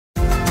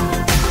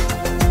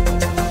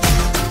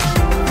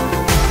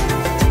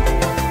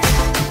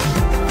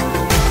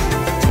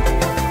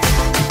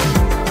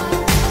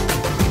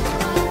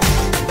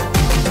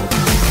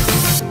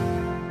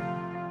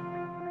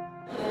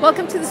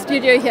welcome to the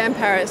studio here in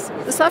Paris.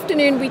 This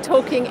afternoon we're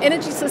talking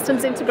energy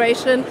systems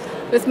integration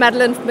with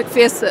Madeleine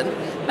McPherson.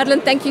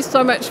 Madeleine, thank you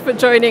so much for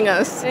joining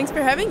us. Thanks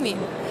for having me.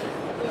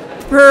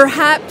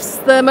 Perhaps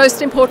the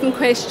most important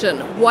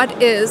question,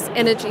 what is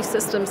energy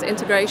systems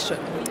integration?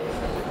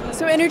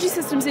 So energy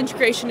systems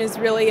integration is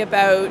really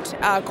about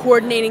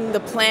coordinating the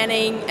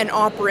planning and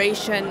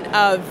operation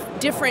of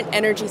different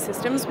energy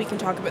systems. We can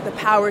talk about the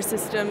power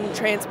system,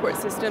 transport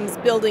systems,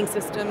 building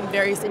system,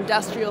 various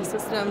industrial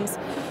systems,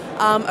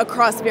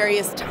 across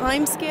various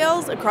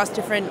timescales, across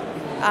different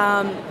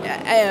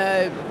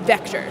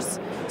vectors.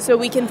 So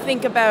we can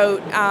think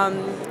about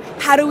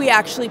how do we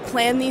actually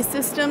plan these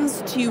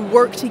systems to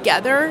work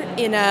together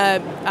in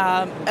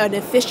an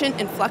efficient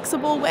and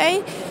flexible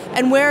way,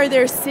 and where are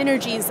there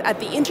synergies at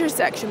the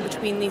intersection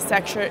between these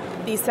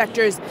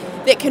sectors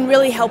that can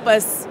really help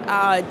us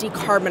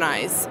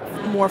decarbonize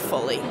more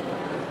fully.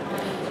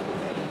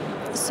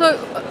 So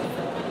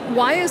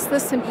why is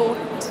this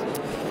important?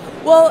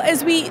 Well,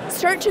 as we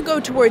start to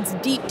go towards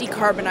deep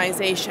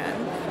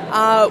decarbonization,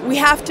 we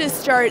have to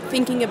start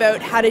thinking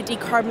about how to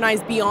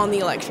decarbonize beyond the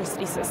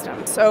electricity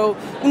system. So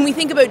when we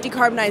think about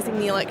decarbonizing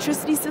the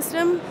electricity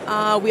system,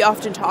 we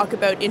often talk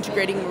about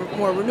integrating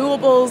more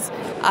renewables,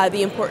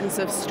 the importance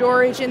of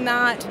storage in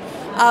that.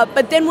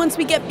 But then once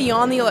we get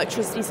beyond the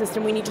electricity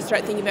system, we need to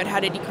start thinking about how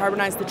to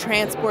decarbonize the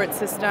transport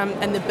system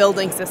and the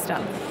building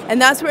system.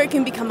 And that's where it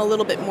can become a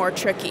little bit more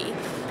tricky.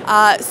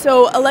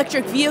 So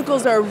electric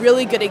vehicles are a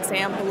really good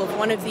example of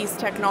one of these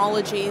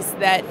technologies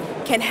that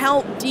can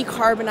help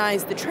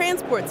decarbonize the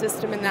transport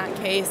system in that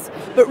case,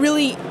 but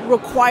really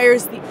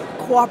requires the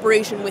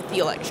cooperation with the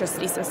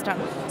electricity system.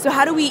 So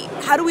how do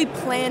we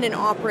plan and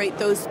operate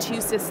those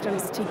two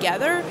systems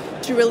together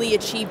to really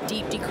achieve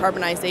deep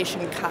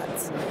decarbonization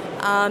cuts?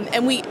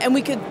 And we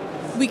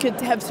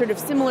could have sort of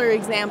similar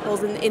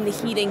examples in the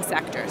heating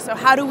sector. So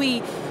how do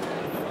we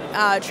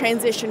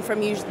transition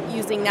from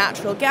using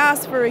natural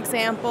gas, for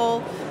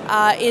example,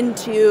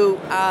 into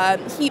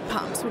heat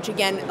pumps, which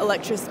again,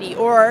 electricity,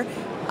 or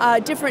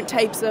different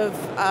types of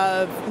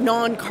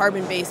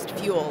non-carbon-based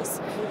fuels.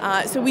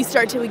 So we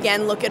start to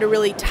again look at a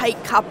really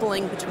tight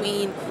coupling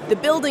between the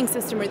building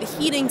system or the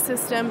heating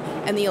system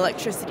and the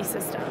electricity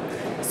system.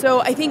 So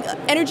I think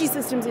energy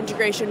systems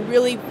integration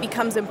really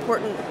becomes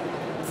important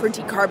for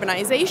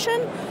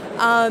decarbonization.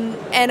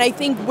 And I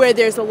think where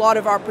there's a lot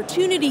of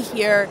opportunity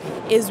here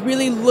is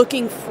really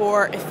looking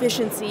for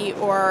efficiency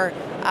or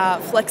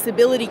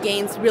flexibility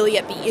gains really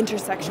at the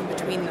intersection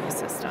between those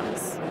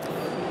systems.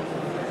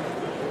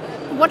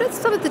 What are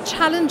some of the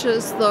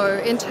challenges, though,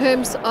 in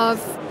terms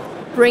of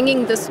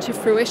bringing this to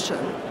fruition?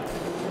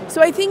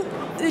 So I think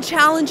the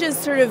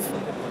challenges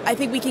I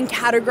think we can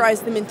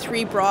categorize them in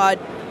three broad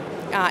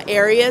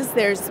areas.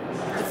 There's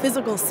the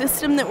physical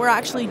system that we're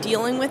actually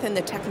dealing with and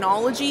the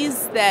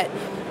technologies that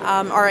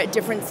are at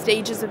different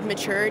stages of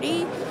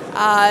maturity.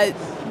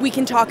 We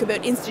can talk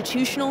about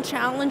institutional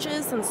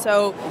challenges, and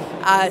so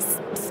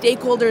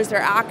stakeholders or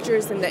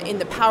actors in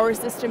the power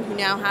system who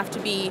now have to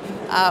be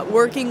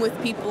working with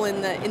people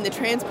in the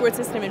transport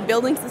system and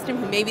building system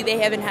who maybe they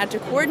haven't had to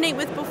coordinate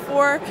with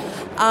before.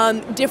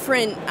 And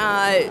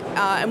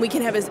we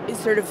can have a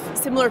sort of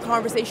similar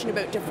conversation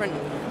about different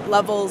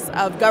levels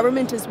of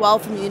government as well,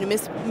 from the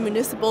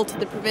municipal to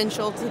the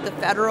provincial to the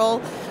federal,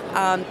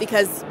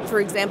 because, for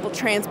example,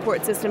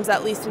 transport systems,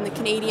 at least in the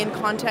Canadian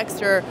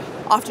context, are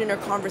often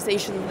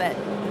conversations that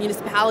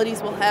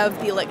municipalities will have.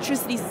 The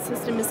electricity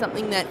system is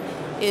something that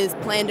is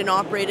planned and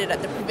operated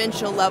at the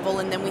provincial level,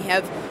 and then we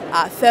have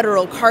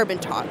federal carbon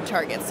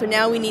targets. So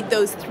now we need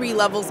those three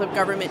levels of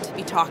government to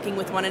be talking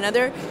with one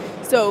another.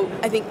 So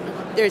I think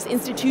there's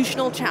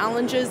institutional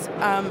challenges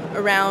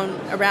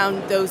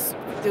around those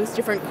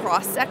different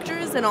cross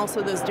sectors and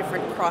also those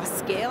different cross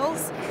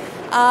scales.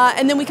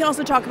 And then we can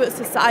also talk about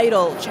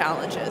societal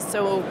challenges.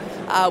 So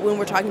when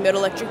we're talking about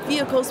electric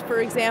vehicles, for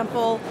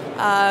example,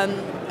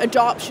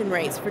 adoption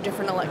rates for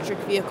different electric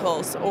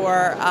vehicles,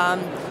 or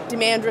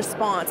demand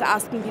response,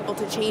 asking people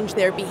to change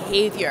their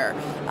behavior,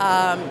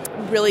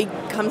 really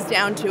comes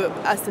down to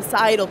a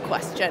societal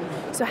question.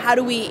 So how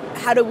do we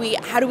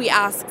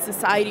ask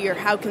society, or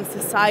how can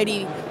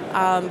society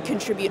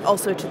contribute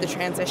also to the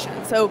transition?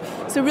 So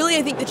really,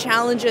 I think the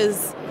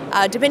challenges,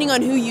 depending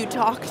on who you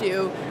talk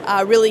to,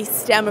 really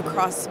stem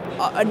across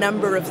a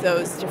number of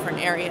those different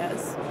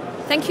areas.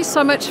 Thank you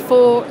so much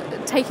for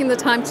taking the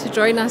time to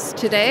join us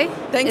today.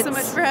 Thanks so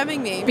much for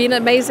having me. It's been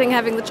amazing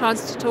having the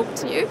chance to talk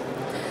to you.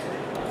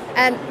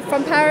 And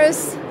from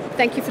Paris,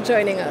 thank you for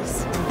joining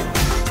us.